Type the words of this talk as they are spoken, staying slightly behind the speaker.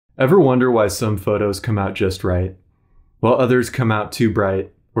Ever wonder why some photos come out just right, while others come out too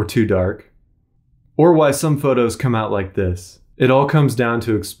bright or too dark? Or why some photos come out like this? It all comes down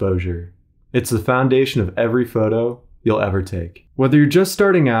to exposure. It's the foundation of every photo you'll ever take. Whether you're just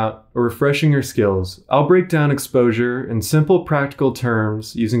starting out or refreshing your skills, I'll break down exposure in simple practical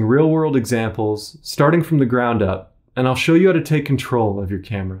terms using real-world examples, starting from the ground up, and I'll show you how to take control of your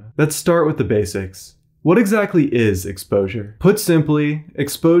camera. Let's start with the basics. What exactly is exposure? Put simply,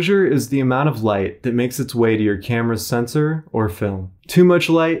 exposure is the amount of light that makes its way to your camera's sensor or film. Too much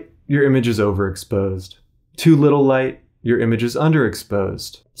light, your image is overexposed. Too little light, your image is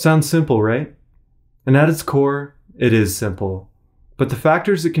underexposed. Sounds simple, right? And at its core, it is simple. But the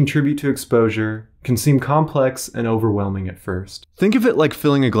factors that contribute to exposure can seem complex and overwhelming at first. Think of it like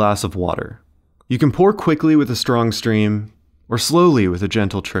filling a glass of water. You can pour quickly with a strong stream, or slowly with a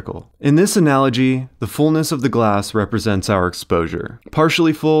gentle trickle. In this analogy, the fullness of the glass represents our exposure.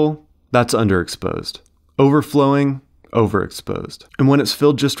 Partially full, that's underexposed. Overflowing, overexposed. And when it's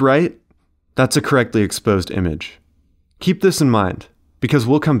filled just right, that's a correctly exposed image. Keep this in mind, because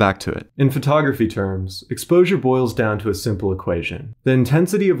we'll come back to it. In photography terms, exposure boils down to a simple equation. The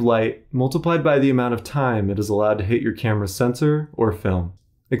intensity of light multiplied by the amount of time it is allowed to hit your camera's sensor or film.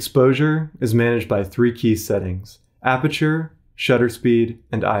 Exposure is managed by three key settings: aperture, shutter speed,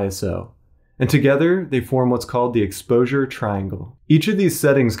 and ISO. And together, they form what's called the exposure triangle. Each of these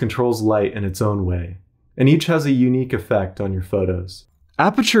settings controls light in its own way, and each has a unique effect on your photos.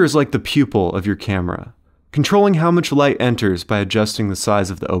 Aperture is like the pupil of your camera, controlling how much light enters by adjusting the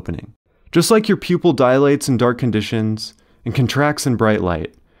size of the opening. Just like your pupil dilates in dark conditions and contracts in bright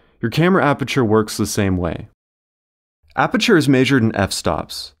light, your camera aperture works the same way. Aperture is measured in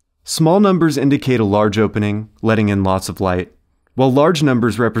f-stops. Small numbers indicate a large opening, letting in lots of light, while large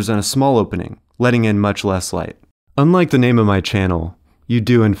numbers represent a small opening, letting in much less light. Unlike the name of my channel, you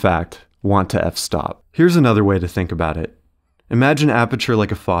do in fact want to f-stop. Here's another way to think about it. Imagine aperture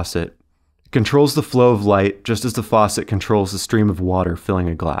like a faucet. It controls the flow of light just as the faucet controls the stream of water filling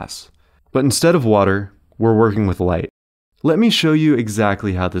a glass. But instead of water, we're working with light. Let me show you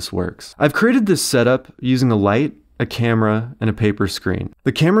exactly how this works. I've created this setup using a light, a camera, and a paper screen.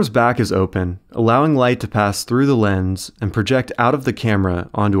 The camera's back is open, allowing light to pass through the lens and project out of the camera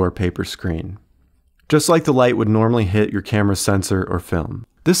onto our paper screen, just like the light would normally hit your camera's sensor or film.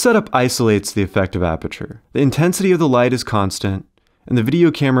 This setup isolates the effect of aperture. The intensity of the light is constant, and the video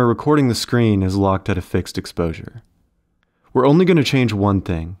camera recording the screen is locked at a fixed exposure. We're only going to change one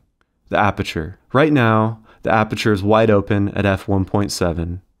thing: the aperture. Right now, the aperture is wide open at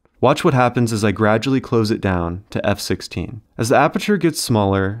f1.7. Watch what happens as I gradually close it down to f16. As the aperture gets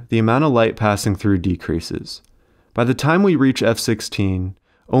smaller, the amount of light passing through decreases. By the time we reach f16,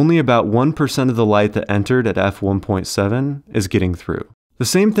 only about 1% of the light that entered at f1.7 is getting through. The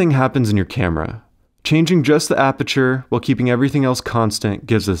same thing happens in your camera. Changing just the aperture while keeping everything else constant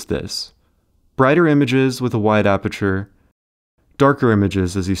gives us this: brighter images with a wide aperture, darker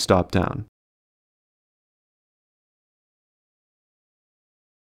images as you stop down.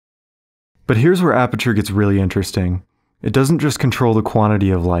 But here's where aperture gets really interesting. It doesn't just control the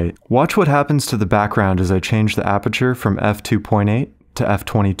quantity of light. Watch what happens to the background as I change the aperture from f2.8 to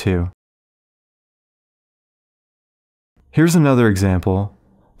f22. Here's another example.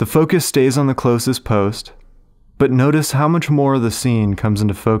 The focus stays on the closest post, but notice how much more of the scene comes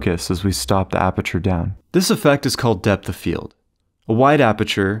into focus as we stop the aperture down. This effect is called depth of field. A wide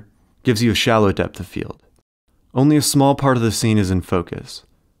aperture gives you a shallow depth of field. Only a small part of the scene is in focus.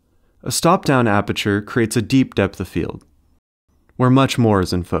 A stop-down aperture creates a deep depth of field, where much more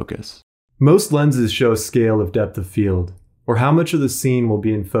is in focus. Most lenses show a scale of depth of field, or how much of the scene will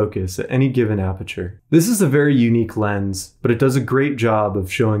be in focus at any given aperture. This is a very unique lens, but it does a great job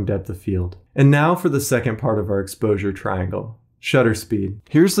of showing depth of field. And now for the second part of our exposure triangle: shutter speed.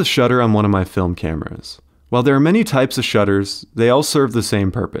 Here's the shutter on one of my film cameras. While there are many types of shutters, they all serve the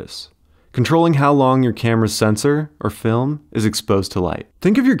same purpose: controlling how long your camera's sensor or film is exposed to light.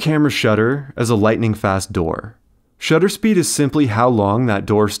 Think of your camera's shutter as a lightning-fast door. Shutter speed is simply how long that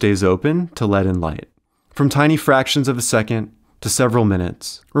door stays open to let in light, from tiny fractions of a second to several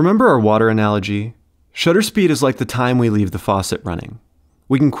minutes. Remember our water analogy? Shutter speed is like the time we leave the faucet running.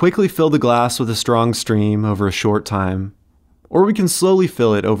 We can quickly fill the glass with a strong stream over a short time, or we can slowly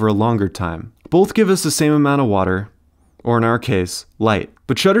fill it over a longer time. Both give us the same amount of water, or in our case, light.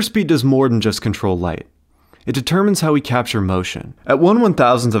 But shutter speed does more than just control light. It determines how we capture motion. At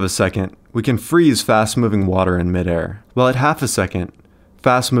 1/1000th of a second, we can freeze fast-moving water in midair, while at half a second,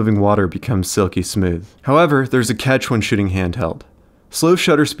 fast-moving water becomes silky smooth. However, there's a catch when shooting handheld. Slow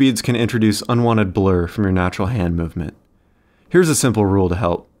shutter speeds can introduce unwanted blur from your natural hand movement. Here's a simple rule to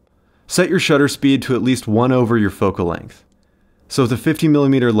help. Set your shutter speed to at least 1 over your focal length. So with a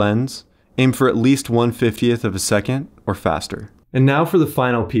 50mm lens, aim for at least 1/50th of a second or faster. And now for the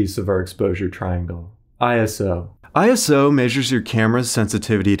final piece of our exposure triangle, ISO. ISO measures your camera's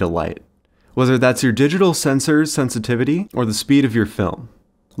sensitivity to light, whether that's your digital sensor's sensitivity or the speed of your film.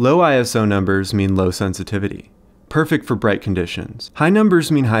 Low ISO numbers mean low sensitivity, perfect for bright conditions. High numbers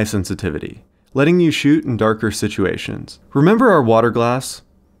mean high sensitivity, letting you shoot in darker situations. Remember our water glass?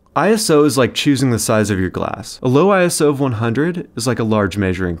 ISO is like choosing the size of your glass. A low ISO of 100 is like a large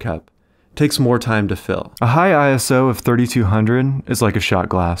measuring cup. It takes more time to fill. A high ISO of 3200 is like a shot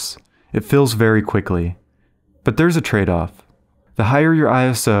glass. It fills very quickly. But there's a trade-off. The higher your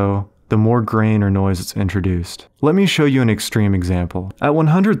ISO, the more grain or noise it's introduced. Let me show you an extreme example. At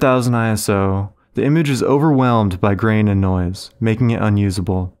 100,000 ISO, the image is overwhelmed by grain and noise, making it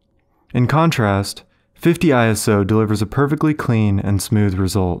unusable. In contrast, 50 ISO delivers a perfectly clean and smooth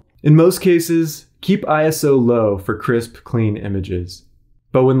result. In most cases, keep ISO low for crisp, clean images.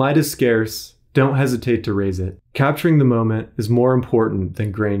 But when light is scarce, don't hesitate to raise it. Capturing the moment is more important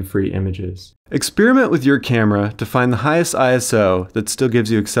than grain-free images. Experiment with your camera to find the highest ISO that still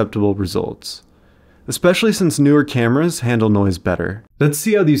gives you acceptable results, especially since newer cameras handle noise better. Let's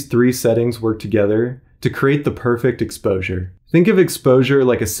see how these 3 settings work together to create the perfect exposure. Think of exposure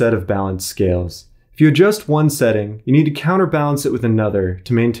like a set of balanced scales. If you adjust one setting, you need to counterbalance it with another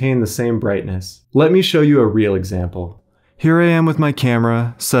to maintain the same brightness. Let me show you a real example. Here I am with my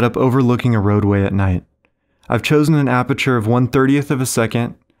camera, set up overlooking a roadway at night. I've chosen an aperture of 1/30th of a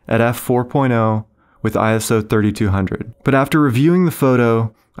second at f4.0 with ISO 3200. But after reviewing the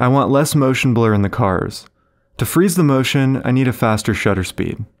photo, I want less motion blur in the cars. To freeze the motion, I need a faster shutter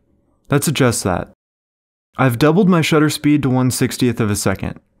speed. Let's adjust that. I've doubled my shutter speed to 1/60th of a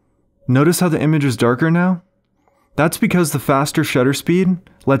second. Notice how the image is darker now? That's because the faster shutter speed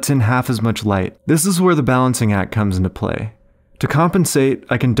lets in half as much light. This is where the balancing act comes into play. To compensate,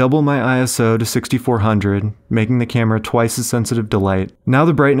 I can double my ISO to 6400, making the camera twice as sensitive to light. Now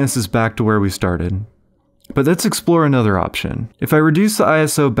the brightness is back to where we started. But let's explore another option. If I reduce the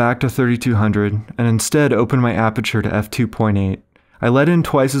ISO back to 3200 and instead open my aperture to f2.8, I let in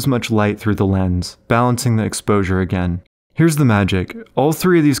twice as much light through the lens, balancing the exposure again. Here's the magic. All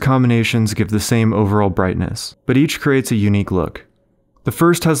 3 of these combinations give the same overall brightness, but each creates a unique look. The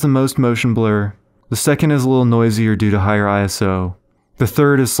first has the most motion blur, the second is a little noisier due to higher ISO, the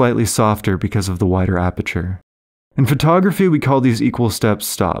third is slightly softer because of the wider aperture. In photography, we call these equal steps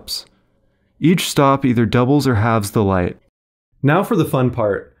stops. Each stop either doubles or halves the light. Now for the fun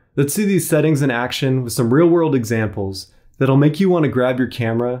part. Let's see these settings in action with some real-world examples that'll make you want to grab your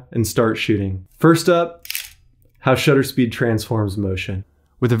camera and start shooting. First up, how shutter speed transforms motion.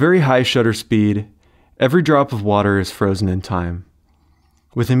 With a very high shutter speed, every drop of water is frozen in time.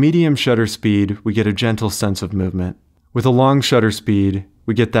 With a medium shutter speed, we get a gentle sense of movement. With a long shutter speed,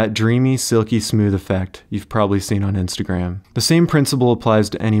 we get that dreamy, silky smooth effect you've probably seen on Instagram. The same principle applies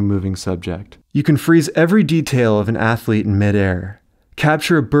to any moving subject. You can freeze every detail of an athlete in midair,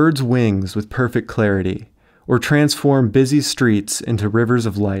 capture a bird's wings with perfect clarity, or transform busy streets into rivers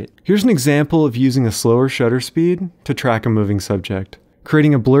of light. Here's an example of using a slower shutter speed to track a moving subject,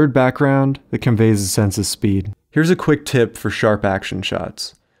 creating a blurred background that conveys a sense of speed. Here's a quick tip for sharp action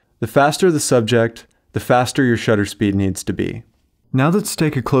shots. The faster the subject, the faster your shutter speed needs to be. Now let's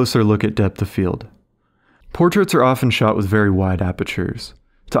take a closer look at depth of field. Portraits are often shot with very wide apertures,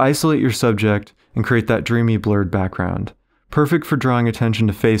 to isolate your subject and create that dreamy blurred background, perfect for drawing attention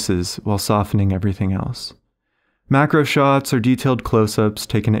to faces while softening everything else. Macro shots are detailed close-ups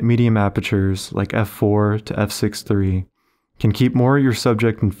taken at medium apertures like f4 to f6.3, can keep more of your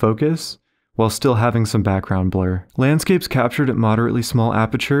subject in focus while still having some background blur. Landscapes captured at moderately small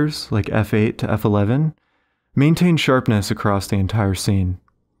apertures like f8 to f11 maintain sharpness across the entire scene.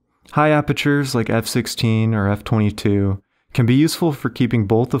 High apertures like f16 or f22 can be useful for keeping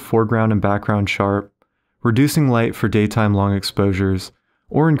both the foreground and background sharp, reducing light for daytime long exposures,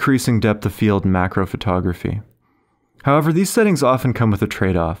 or increasing depth of field in macro photography. However, these settings often come with a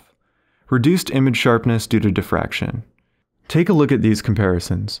trade-off: reduced image sharpness due to diffraction. Take a look at these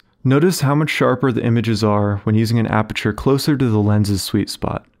comparisons. Notice how much sharper the images are when using an aperture closer to the lens's sweet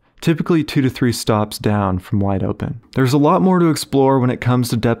spot, typically 2 to 3 stops down from wide open. There's a lot more to explore when it comes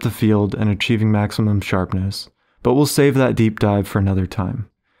to depth of field and achieving maximum sharpness, but we'll save that deep dive for another time.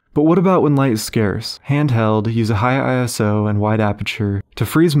 But what about when light is scarce? Handheld, use a high ISO and wide aperture to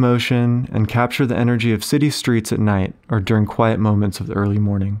freeze motion and capture the energy of city streets at night or during quiet moments of the early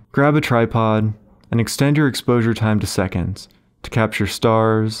morning. Grab a tripod and extend your exposure time to seconds to capture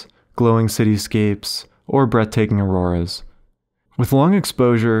stars, glowing cityscapes, or breathtaking auroras. With long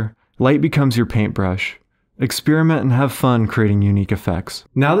exposure, Light becomes your paintbrush. Experiment and have fun creating unique effects.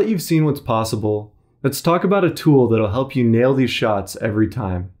 Now that you've seen what's possible, let's talk about a tool that'll help you nail these shots every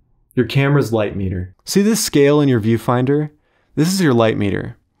time. Your camera's light meter. See this scale in your viewfinder? This is your light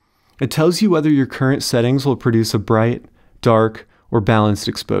meter. It tells you whether your current settings will produce a bright, dark, or balanced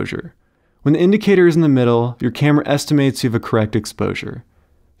exposure. When the indicator is in the middle, your camera estimates you have a correct exposure.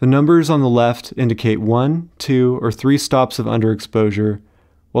 The numbers on the left indicate 1, 2, or 3 stops of underexposure,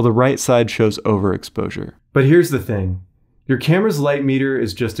 while the right side shows overexposure. But here's the thing. Your camera's light meter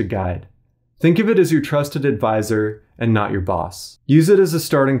is just a guide. Think of it as your trusted advisor and not your boss. Use it as a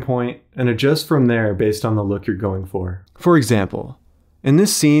starting point and adjust from there based on the look you're going for. For example, in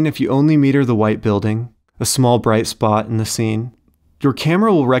this scene, if you only meter the white building, a small bright spot in the scene, your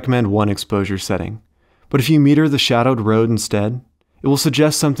camera will recommend one exposure setting. But if you meter the shadowed road instead, it will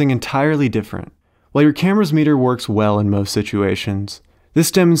suggest something entirely different. While your camera's meter works well in most situations, this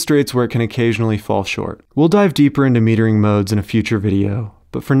demonstrates where it can occasionally fall short. We'll dive deeper into metering modes in a future video,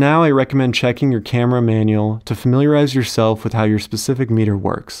 but for now I recommend checking your camera manual to familiarize yourself with how your specific meter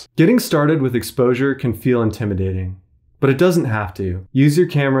works. Getting started with exposure can feel intimidating, but it doesn't have to. Use your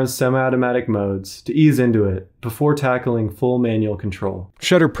camera's semi-automatic modes to ease into it before tackling full manual control.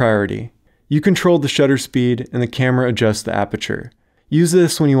 Shutter priority. You control the shutter speed and the camera adjusts the aperture. Use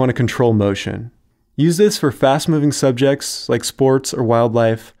this when you want to control motion. Use this for fast-moving subjects like sports or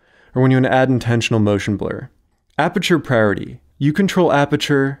wildlife, or when you want to add intentional motion blur. Aperture priority. You control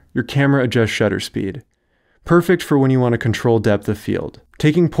aperture, your camera adjusts shutter speed. Perfect for when you want to control depth of field.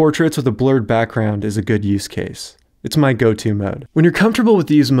 Taking portraits with a blurred background is a good use case. It's my go-to mode. When you're comfortable with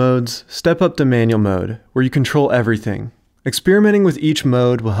these modes, step up to manual mode, where you control everything. Experimenting with each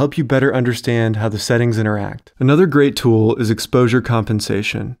mode will help you better understand how the settings interact. Another great tool is exposure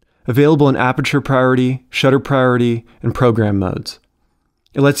compensation, available in aperture priority, shutter priority, and program modes.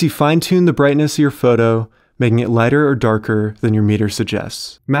 It lets you fine-tune the brightness of your photo, making it lighter or darker than your meter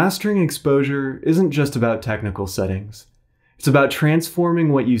suggests. Mastering exposure isn't just about technical settings. It's about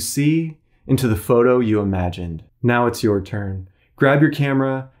transforming what you see into the photo you imagined. Now it's your turn. Grab your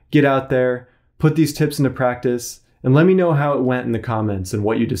camera, get out there, put these tips into practice, and let me know how it went in the comments and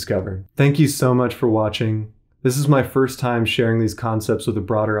what you discovered. Thank you so much for watching. This is my first time sharing these concepts with a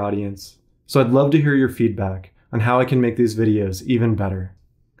broader audience, so I'd love to hear your feedback on how I can make these videos even better.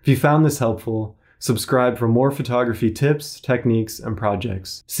 If you found this helpful, subscribe for more photography tips, techniques, and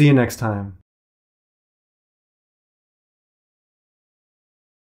projects. See you next time.